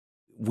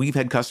we've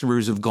had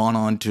customers who've gone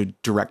on to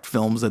direct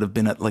films that have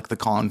been at like the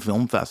Cannes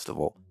Film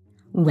Festival.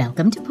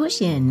 Welcome to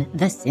Push In,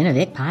 the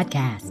Cinevic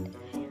podcast.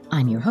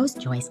 I'm your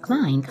host, Joyce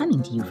Klein,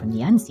 coming to you from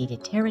the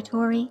unceded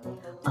territory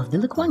of the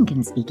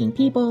Lekwungen-speaking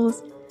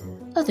peoples,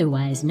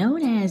 otherwise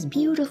known as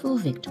beautiful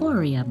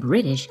Victoria,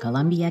 British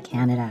Columbia,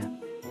 Canada.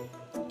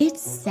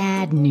 It's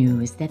sad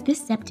news that this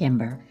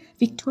September,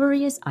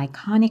 Victoria's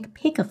iconic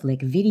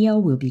Pick-a-Flick video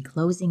will be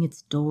closing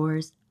its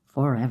doors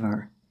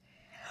forever.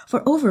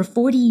 For over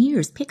 40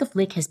 years,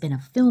 Pick-a-Flick has been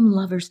a film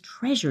lover's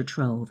treasure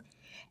trove,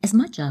 as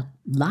much a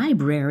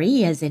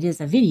library as it is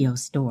a video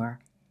store.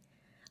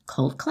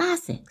 Cult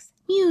classics,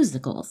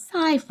 musicals,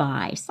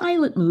 sci-fi,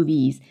 silent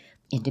movies,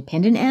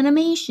 independent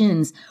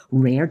animations,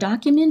 rare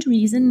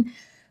documentaries, and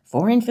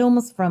foreign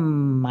films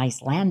from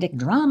Icelandic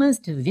dramas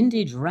to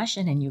vintage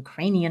Russian and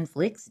Ukrainian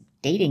flicks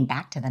dating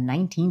back to the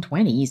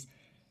 1920s.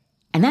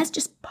 And that's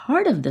just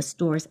part of the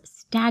store's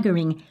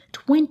staggering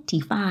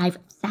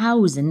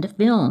 25,000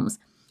 films,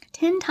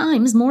 10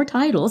 times more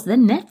titles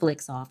than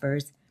Netflix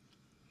offers.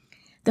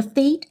 The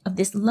fate of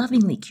this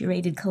lovingly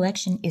curated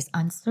collection is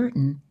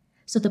uncertain,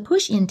 so the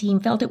Push-In team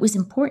felt it was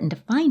important to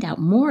find out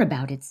more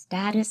about its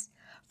status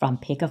from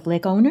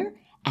Pick-a-Flick owner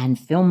and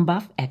film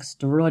buff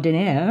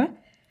extraordinaire,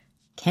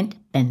 Kent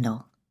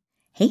Bendall.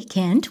 Hey,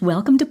 Kent,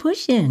 welcome to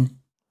Push-In.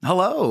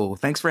 Hello,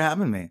 thanks for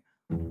having me.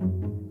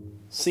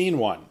 Scene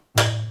 1.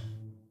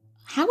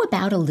 How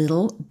about a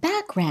little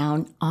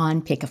background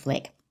on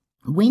Pick-a-Flick?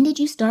 When did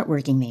you start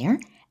working there,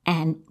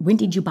 and when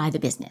did you buy the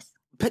business?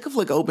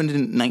 Pick-a-Flick opened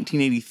in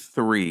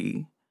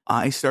 1983.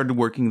 I started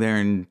working there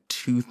in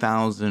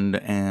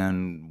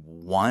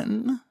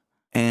 2001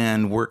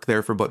 and worked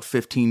there for about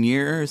 15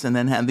 years and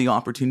then had the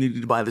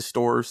opportunity to buy the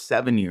store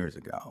 7 years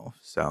ago.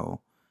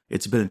 So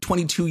it's been a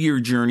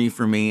 22-year journey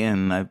for me,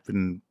 and I've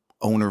been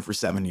owner for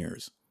 7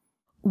 years.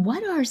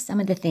 What are some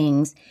of the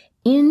things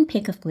in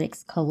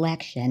Pick-a-Flick's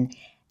collection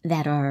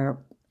that are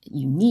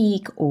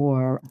unique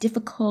or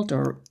difficult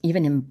or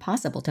even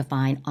impossible to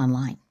find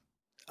online?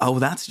 Oh,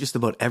 that's just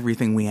about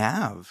everything we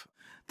have.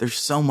 There's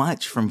so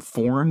much, from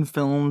foreign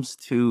films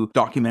to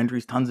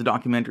documentaries, tons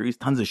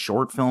of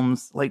short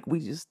films. Like,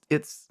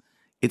 it's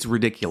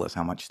ridiculous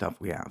how much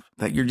stuff we have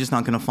that you're just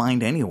not going to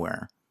find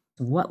anywhere.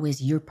 What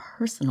was your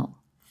personal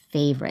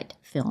favorite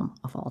film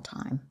of all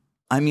time?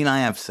 I mean, I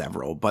have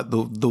several, but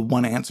the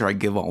one answer I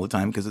give all the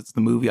time, because it's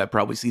the movie I've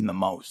probably seen the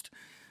most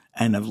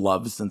and have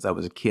loved since I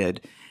was a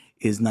kid,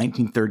 is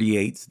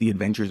 1938's The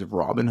Adventures of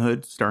Robin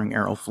Hood, starring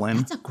Errol Flynn.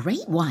 That's a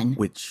great one.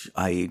 Which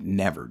I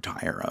never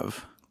tire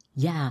of.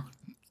 Yeah.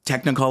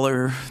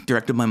 Technicolor,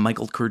 directed by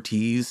Michael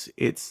Curtiz.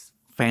 It's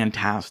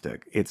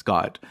fantastic. It's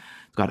got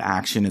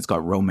action, it's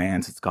got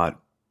romance, it's got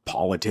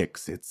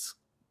politics, it's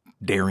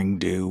daring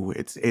do.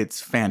 It's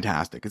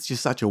fantastic. It's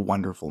just such a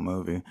wonderful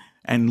movie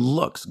and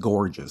looks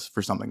gorgeous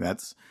for something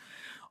that's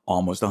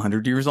almost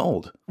 100 years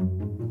old.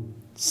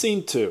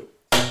 Scene 2.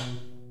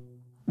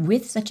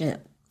 With such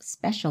a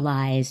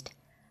specialized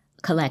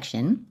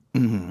collection,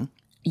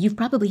 you've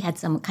probably had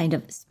some kind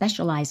of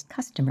specialized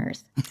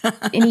customers.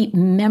 Any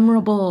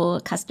memorable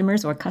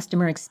customers or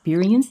customer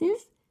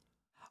experiences?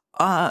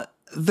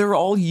 They're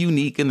all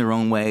unique in their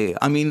own way.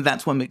 I mean,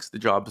 that's what makes the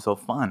job so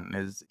fun,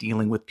 is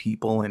dealing with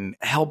people and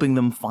helping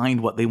them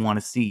find what they want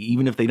to see,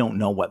 even if they don't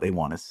know what they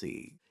want to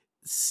see.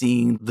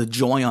 Seeing the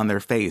joy on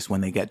their face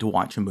when they get to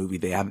watch a movie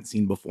they haven't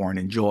seen before and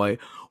enjoy,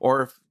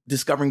 or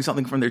discovering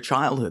something from their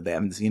childhood they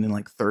haven't seen in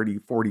like 30,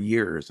 40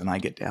 years, and I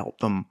get to help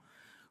them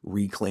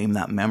reclaim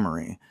that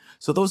memory.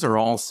 So those are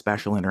all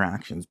special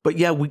interactions. But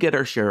yeah, we get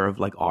our share of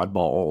like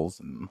oddballs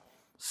and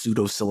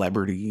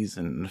pseudo-celebrities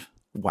and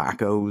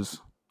wackos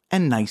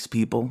and nice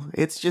people.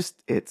 It's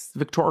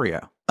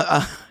Victoria.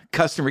 A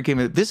customer came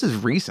in, this is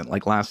recent,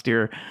 like last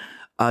year.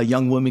 A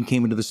young woman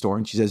came into the store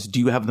and she says, "Do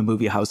you have the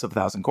movie House of a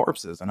Thousand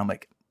Corpses?" And I'm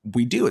like,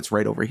 "We do. It's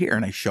right over here."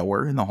 And I show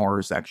her in the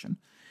horror section.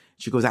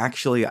 She goes,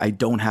 "Actually, I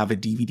don't have a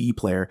DVD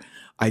player.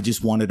 I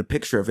just wanted a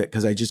picture of it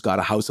because I just got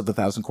a House of a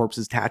Thousand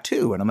Corpses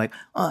tattoo." And I'm like,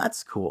 "Oh,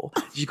 that's cool."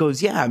 She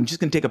goes, "Yeah, I'm just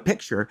going to take a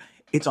picture.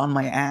 It's on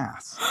my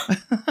ass."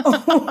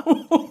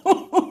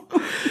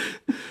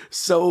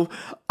 So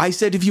I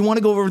said, "If you want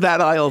to go over that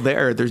aisle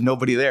there's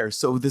nobody there."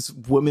 So this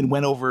woman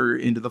went over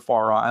into the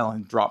far aisle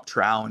and dropped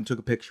trow and took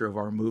a picture of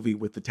our movie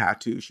with the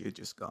tattoo she had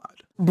just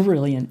got.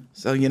 Brilliant.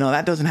 So,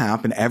 that doesn't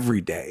happen every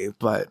day,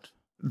 but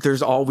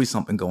there's always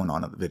something going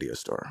on at the video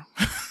store.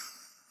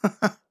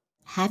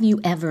 Have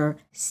you ever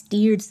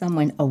steered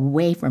someone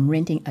away from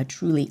renting a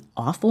truly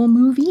awful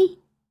movie?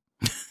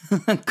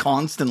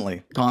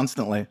 Constantly.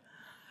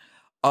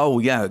 Oh,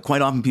 yeah.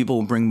 Quite often people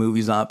will bring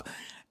movies up.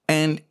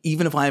 And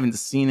even if I haven't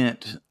seen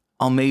it,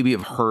 I'll maybe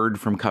have heard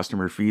from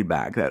customer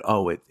feedback that,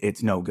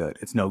 it's no good.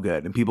 It's no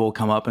good. And people will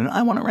come up and,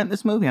 "I want to rent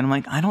this movie." And I'm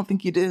like, "I don't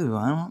think you do.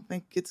 I don't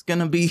think it's going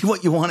to be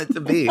what you want it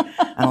to be."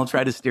 And I'll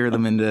try to steer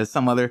them into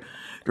some other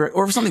direction,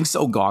 or something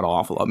so god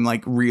awful. I'm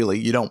like, "Really,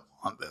 you don't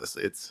want this.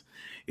 It's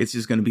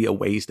just going to be a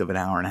waste of an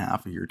hour and a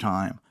half of your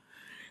time."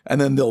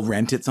 And then they'll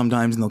rent it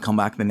sometimes and they'll come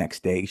back the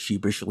next day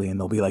sheepishly and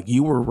they'll be like,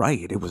 "You were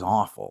right. It was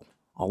awful.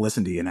 I'll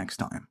listen to you next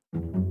time."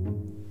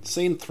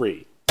 Scene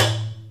 3.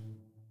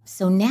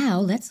 So now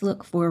let's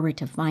look forward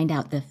to find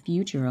out the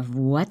future of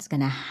what's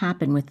going to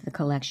happen with the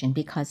collection,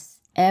 because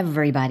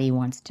everybody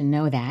wants to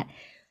know that.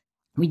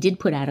 We did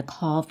put out a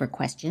call for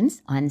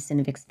questions on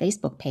Cinevic's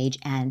Facebook page,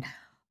 and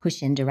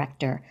Push-In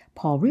director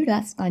Paul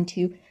Ruda is going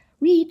to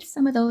read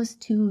some of those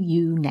to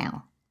you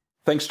now.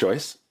 Thanks,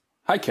 Joyce.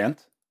 Hi,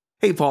 Kent.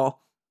 Hey,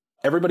 Paul.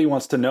 Everybody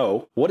wants to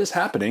know what is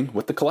happening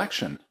with the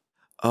collection.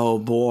 Oh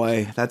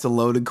boy, that's a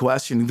loaded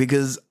question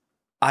because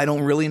I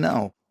don't really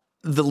know.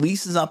 The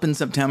lease is up in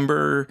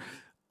September.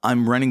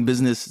 I'm running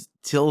business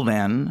till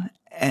then,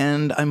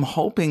 and I'm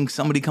hoping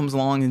somebody comes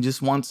along and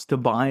just wants to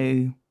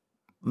buy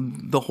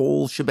the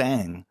whole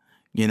shebang,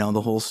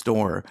 the whole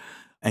store,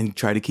 and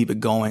try to keep it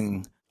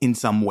going in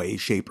some way,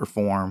 shape, or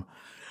form.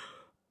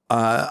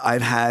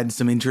 I've had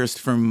some interest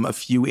from a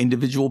few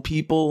individual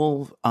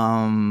people. The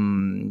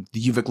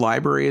UVic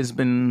Library has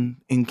been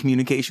in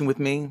communication with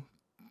me,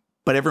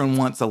 but everyone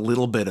wants a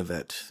little bit of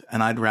it,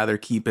 and I'd rather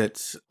keep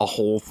it a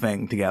whole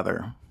thing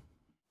together.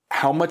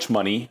 How much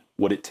money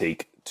would it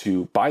take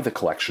to buy the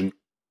collection?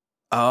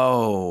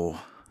 Oh,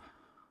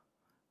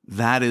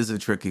 that is a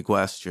tricky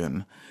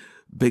question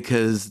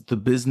because the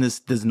business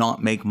does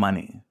not make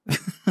money.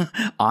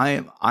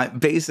 I'm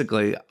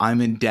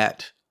in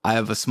debt. I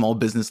have a small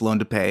business loan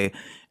to pay,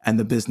 and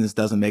the business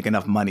doesn't make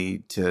enough money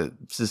to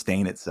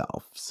sustain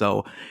itself.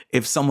 So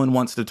if someone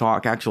wants to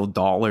talk actual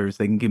dollars,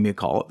 they can give me a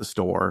call at the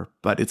store,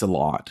 but it's a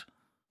lot.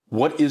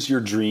 What is your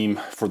dream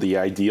for the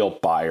ideal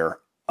buyer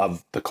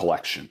of the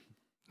collection?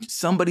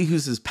 Somebody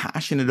who's as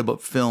passionate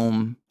about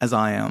film as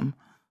I am,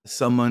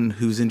 someone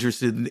who's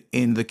interested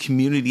in the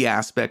community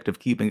aspect of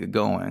keeping it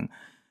going,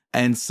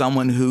 and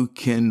someone who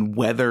can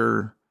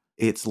weather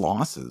its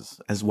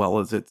losses as well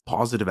as its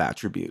positive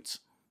attributes.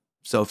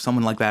 So if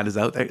someone like that is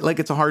out there,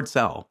 it's a hard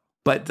sell,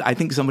 but I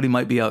think somebody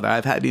might be out there.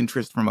 I've had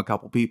interest from a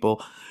couple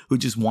people who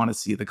just want to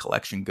see the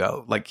collection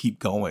go, keep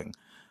going.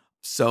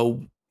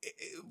 So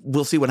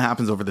we'll see what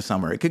happens over the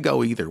summer. It could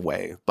go either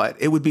way, but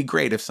it would be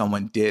great if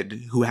someone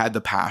did who had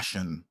the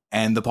passion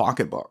and the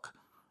pocketbook,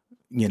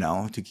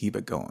 to keep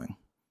it going.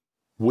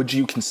 Would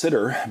you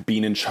consider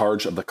being in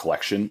charge of the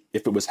collection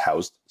if it was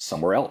housed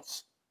somewhere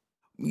else?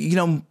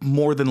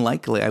 More than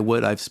likely I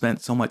would. I've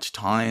spent so much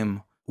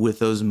time with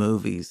those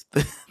movies.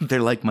 They're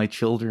like my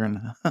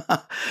children.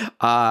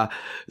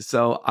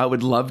 So I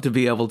would love to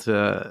be able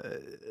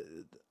to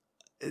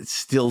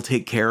still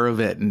take care of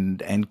it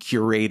and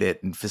curate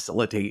it and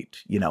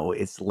facilitate,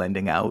 its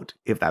lending out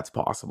if that's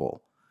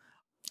possible.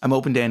 I'm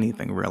open to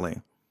anything,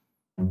 really.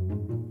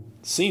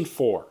 Scene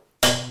 4.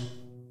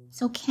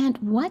 So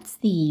Kent, what's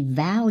the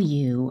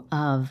value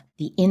of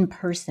the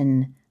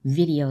in-person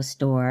video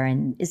store,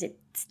 and is it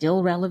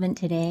still relevant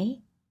today?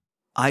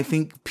 I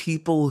think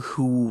people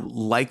who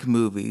like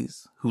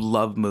movies, who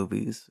love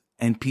movies,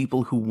 and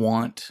people who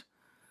want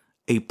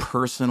a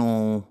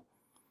personal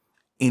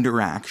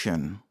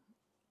interaction,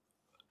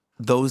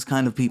 those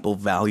kind of people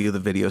value the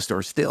video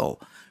store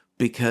still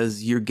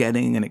because you're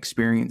getting an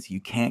experience you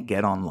can't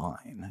get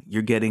online.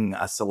 You're getting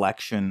a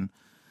selection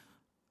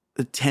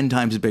 10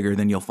 times bigger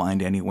than you'll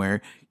find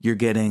anywhere. You're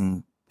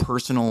getting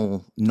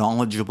personal,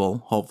 knowledgeable,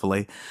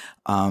 hopefully,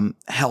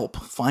 help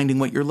finding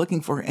what you're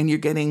looking for. And you're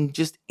getting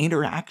just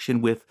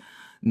interaction with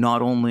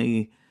not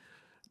only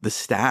the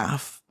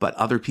staff, but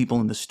other people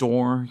in the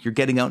store. You're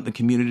getting out in the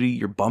community.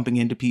 You're bumping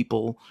into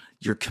people.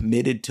 You're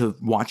committed to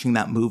watching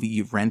that movie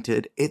you've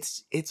rented.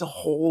 It's a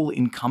whole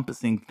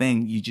encompassing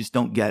thing you just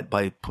don't get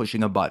by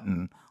pushing a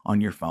button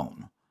on your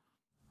phone.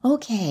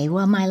 Okay,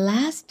 well, my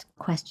last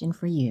question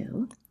for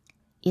you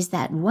is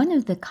that one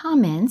of the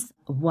comments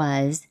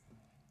was,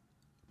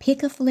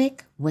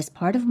 Pick-a-Flic was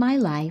part of my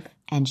life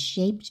and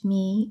shaped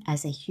me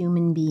as a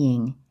human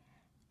being.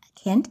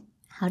 Kent,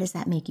 how does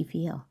that make you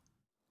feel?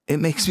 It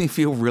makes me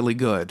feel really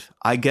good.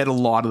 I get a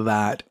lot of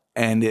that,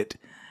 and it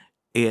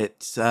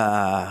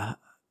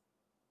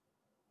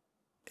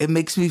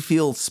makes me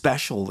feel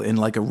special in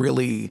a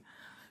really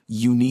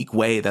unique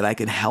way that I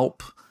can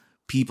help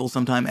people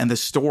sometime, and the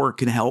store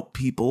can help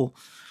people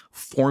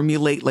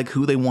formulate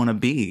who they want to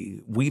be.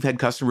 We've had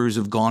customers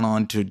who've gone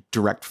on to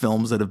direct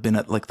films that have been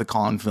at the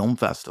Cannes Film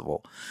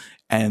Festival,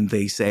 and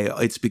they say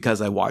it's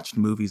because I watched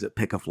movies at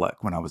Pick-a-Flic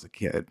when I was a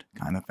kid,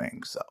 kind of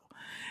thing. So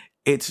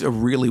it's a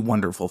really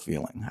wonderful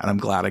feeling, and I'm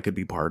glad I could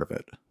be part of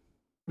it.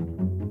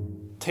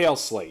 Tail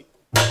Slate.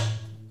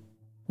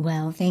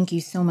 Well, thank you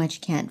so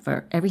much, Kent,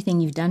 for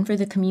everything you've done for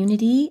the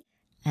community,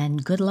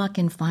 and good luck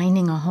in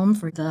finding a home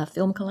for the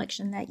film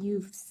collection that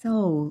you've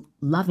so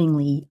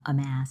lovingly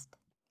amassed.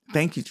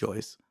 Thank you,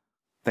 Joyce.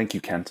 Thank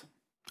you, Kent.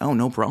 Oh,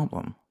 no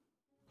problem.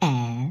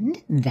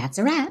 And that's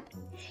a wrap.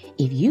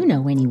 If you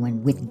know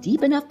anyone with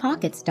deep enough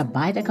pockets to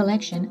buy the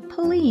collection,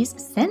 please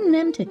send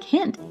them to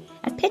Kent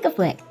at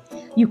Pick-a-Flic.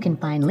 You can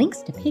find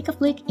links to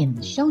Pick-a-Flic in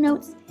the show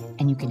notes,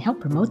 and you can help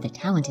promote the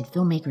talented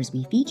filmmakers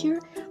we feature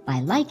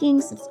by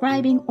liking,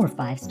 subscribing, or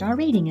 5-star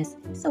rating us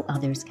so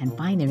others can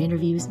find their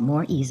interviews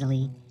more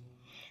easily.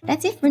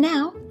 That's it for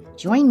now.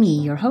 Join me,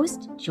 your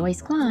host,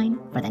 Joyce Klein,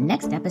 for the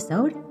next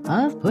episode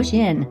of Push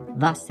In,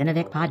 the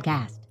Cinevic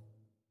Podcast.